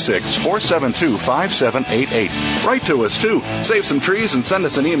 1-866-472-5788. Write to us, too. Save some trees and send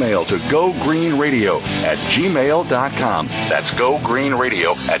us an email to gogreenradio@gmail.com. That's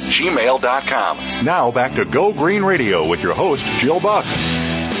gogreenradio@gmail.com. Now back to Go Green Radio with your host, Jill Buck.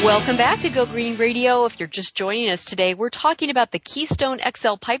 Welcome back to Go Green Radio. If you're just joining us today, we're talking about the Keystone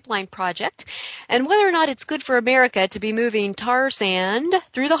XL pipeline project and whether or not it's good for America to be moving tar sand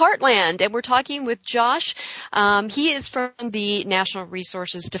through the heartland. And we're talking with Josh. He is from the National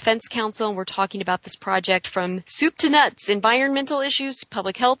Resources Defense Council, and we're talking about this project from soup to nuts, environmental issues,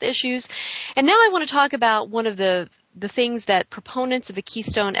 public health issues. And now I want to talk about one of the things that proponents of the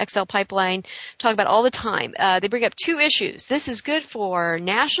Keystone XL pipeline talk about all the time. They bring up two issues. This is good for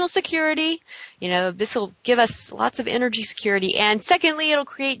national security. This will give us lots of energy security. And secondly, it'll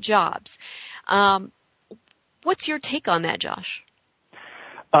create jobs. What's your take on that, Josh?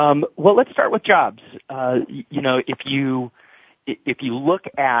 Well, let's start with jobs. If you look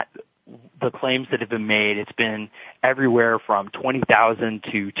at the claims that have been made, it's been everywhere from 20,000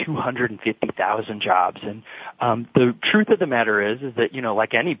 to 250,000 jobs. And the truth of the matter is that,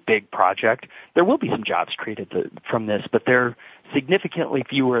 like any big project, there will be some jobs created from this, but they're significantly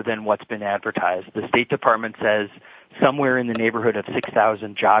fewer than what's been advertised. The State Department says somewhere in the neighborhood of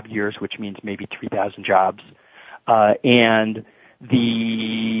 6,000 job years, which means maybe 3,000 jobs. And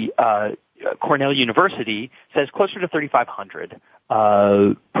the Cornell University says closer to 3,500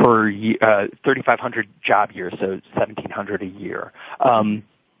 per year, 3,500 job years, so 1,700 a year.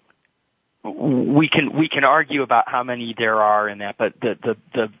 We can argue about how many there are in that, but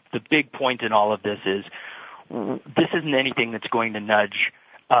the big point in all of this is this isn't anything that's going to nudge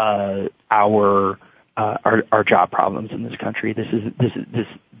our job problems in this country.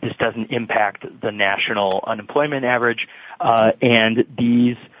 This doesn't impact the national unemployment average, and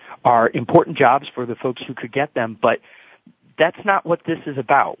these are important jobs for the folks who could get them, but that's not what this is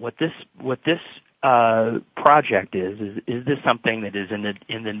about. What this project is this something that is in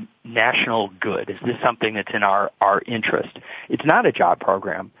the national good? Is this something that's in our interest? It's not a job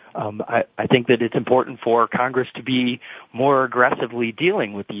program. I think that it's important for Congress to be more aggressively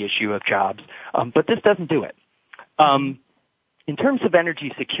dealing with the issue of jobs, but this doesn't do it. In terms of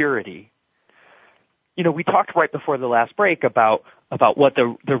energy security, we talked right before the last break about what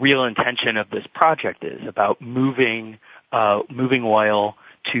the real intention of this project is, about moving oil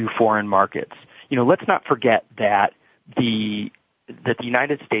to foreign markets. Let's not forget that the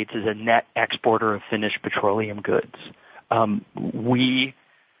United States is a net exporter of finished petroleum goods. We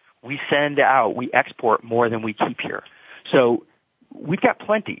export more than we keep here. So we've got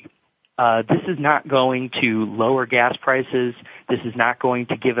plenty. This is not going to lower gas prices. This is not going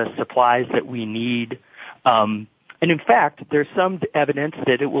to give us supplies that we need. And in fact, there's some evidence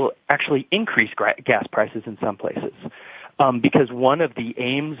that it will actually increase gas prices in some places. Because one of the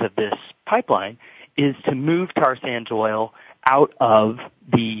aims of this pipeline is to move tar sands oil out of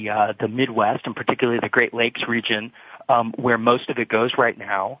the Midwest, and particularly the Great Lakes region, where most of it goes right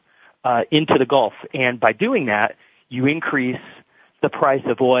now, into the Gulf. And by doing that, you increase the price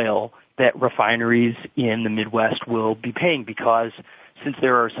of oil that refineries in the Midwest will be paying, because since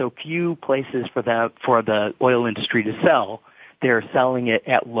there are so few places for the oil industry to sell, they're selling it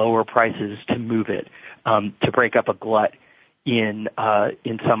at lower prices to move it, to break up a glut in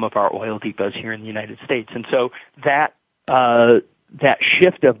some of our oil depots here in the United States. And so that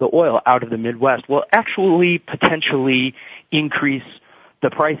shift of the oil out of the Midwest will actually potentially increase the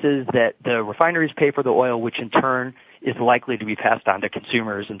prices that the refineries pay for the oil, which in turn is likely to be passed on to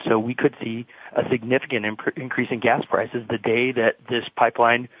consumers. And so we could see a significant increase in gas prices the day that this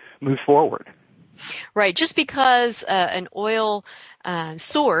pipeline moves forward. Right. Just because an oil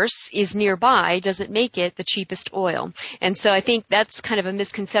source is nearby doesn't make it the cheapest oil. And so I think that's kind of a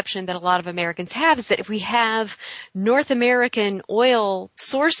misconception that a lot of Americans have, is that if we have North American oil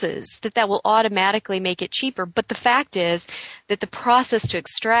sources, that will automatically make it cheaper. But the fact is that the process to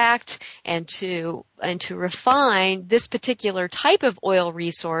extract and to refine this particular type of oil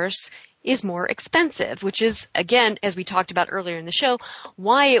resource is more expensive, which is, again, as we talked about earlier in the show,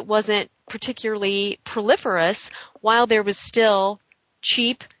 why it wasn't particularly proliferous while there was still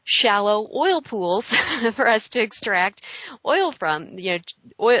cheap, shallow oil pools for us to extract oil from.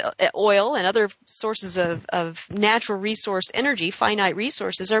 Oil and other sources of natural resource energy, finite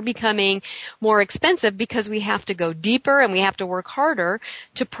resources, are becoming more expensive because we have to go deeper and we have to work harder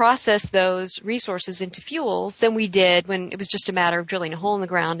to process those resources into fuels than we did when it was just a matter of drilling a hole in the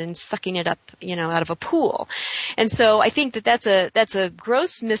ground and sucking it up, out of a pool. And so I think that that's a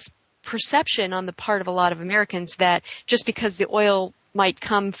gross misperception on the part of a lot of Americans, that just because the oil might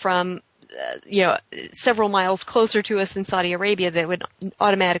come from, several miles closer to us in Saudi Arabia, that would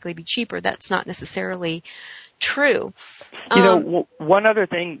automatically be cheaper. That's not necessarily true. One other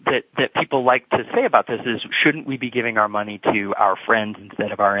thing that people like to say about this is, shouldn't we be giving our money to our friends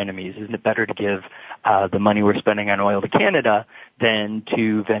instead of our enemies? Isn't it better to give the money we're spending on oil to Canada than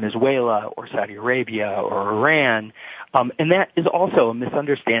to Venezuela or Saudi Arabia or Iran? And that is also a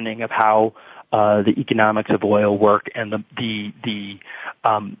misunderstanding of how the economics of oil work, and the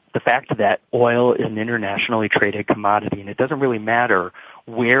fact that oil is an internationally traded commodity, and it doesn't really matter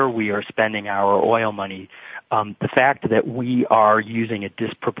where we are spending our oil money. The fact that we are using a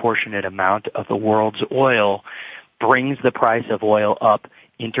disproportionate amount of the world's oil brings the price of oil up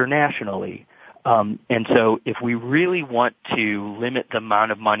internationally. And so if we really want to limit the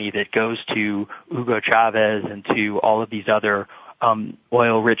amount of money that goes to Hugo Chavez and to all of these other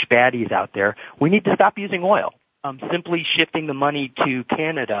oil-rich baddies out there, we need to stop using oil. simply shifting the money to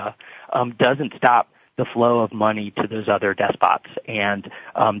Canada doesn't stop the flow of money to those other despots. And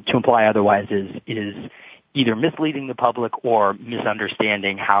to imply otherwise is either misleading the public or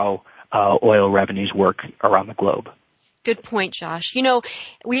misunderstanding how oil revenues work around the globe. Good point, Josh. You know,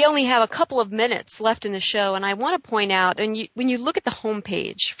 we only have a couple of minutes left in the show, and I want to point out, when you look at the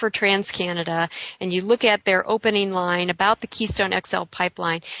homepage for TransCanada and you look at their opening line about the Keystone XL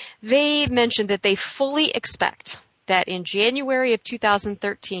pipeline, they mentioned that they fully expect that in January of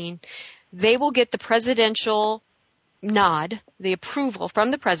 2013, they will get the presidential nod, the approval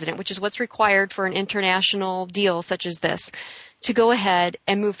from the president, which is what's required for an international deal such as this, to go ahead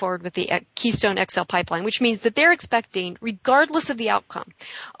and move forward with the Keystone XL pipeline, which means that they're expecting, regardless of the outcome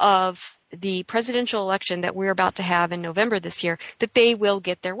of the presidential election that we're about to have in November this year, that they will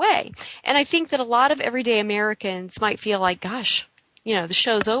get their way. And I think that a lot of everyday Americans might feel like, gosh, you know, the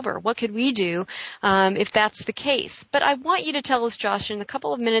show's over. What could we do if that's the case? But I want you to tell us, Josh, in the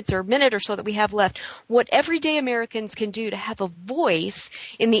couple of minutes or a minute or so that we have left, what everyday Americans can do to have a voice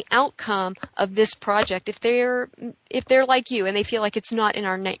in the outcome of this project if they're like you and they feel like it's not in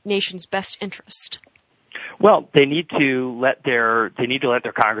our nation's best interest. Well, they need to let their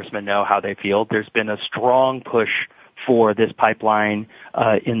congressmen know how they feel. There's been a strong push for this pipeline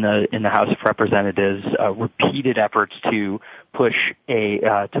in the House of Representatives, repeated efforts to push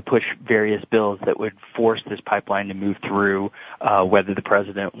various bills that would force this pipeline to move through, whether the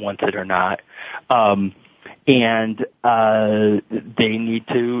president wants it or not. And they need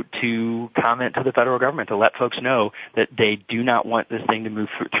to comment to the federal government to let folks know that they do not want this thing to move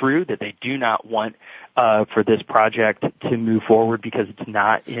through, that they do not want for this project to move forward because it's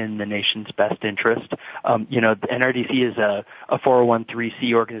not in the nation's best interest. You know, the NRDC is a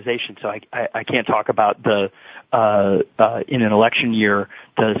 401(c) organization, so I can't talk about the in an election year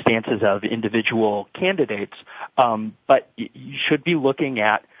the stances of individual candidates, but you should be looking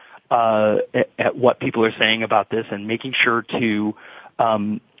at what people are saying about this and making sure to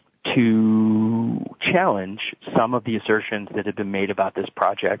challenge some of the assertions that have been made about this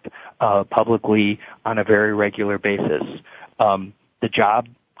project publicly on a very regular basis. The job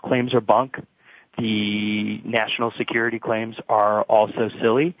claims are bunk. The national security claims are also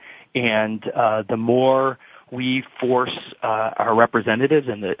silly. And the more we force our representatives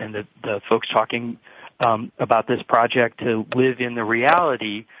and the folks talking about this project to live in the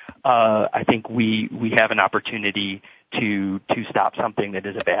reality, I think we have an opportunity to stop something that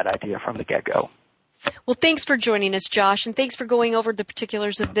is a bad idea from the get-go. Well, thanks for joining us, Josh, and thanks for going over the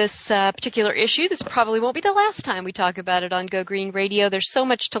particulars of this particular issue. This probably won't be the last time we talk about it on Go Green Radio. There's so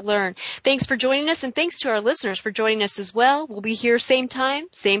much to learn. Thanks for joining us, and thanks to our listeners for joining us as well. We'll be here same time,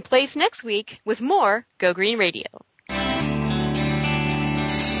 same place next week with more Go Green Radio.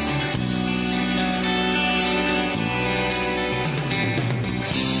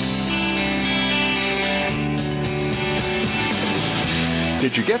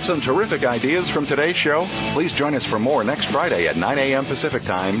 Did you get some terrific ideas from today's show? Please join us for more next Friday at 9 a.m. Pacific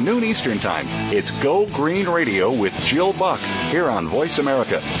Time, noon Eastern Time. It's Go Green Radio with Jill Buck here on Voice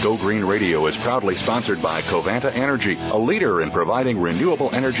America. Go Green Radio is proudly sponsored by Covanta Energy, a leader in providing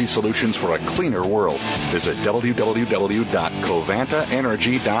renewable energy solutions for a cleaner world. Visit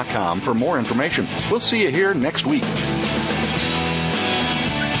www.covantaenergy.com for more information. We'll see you here next week.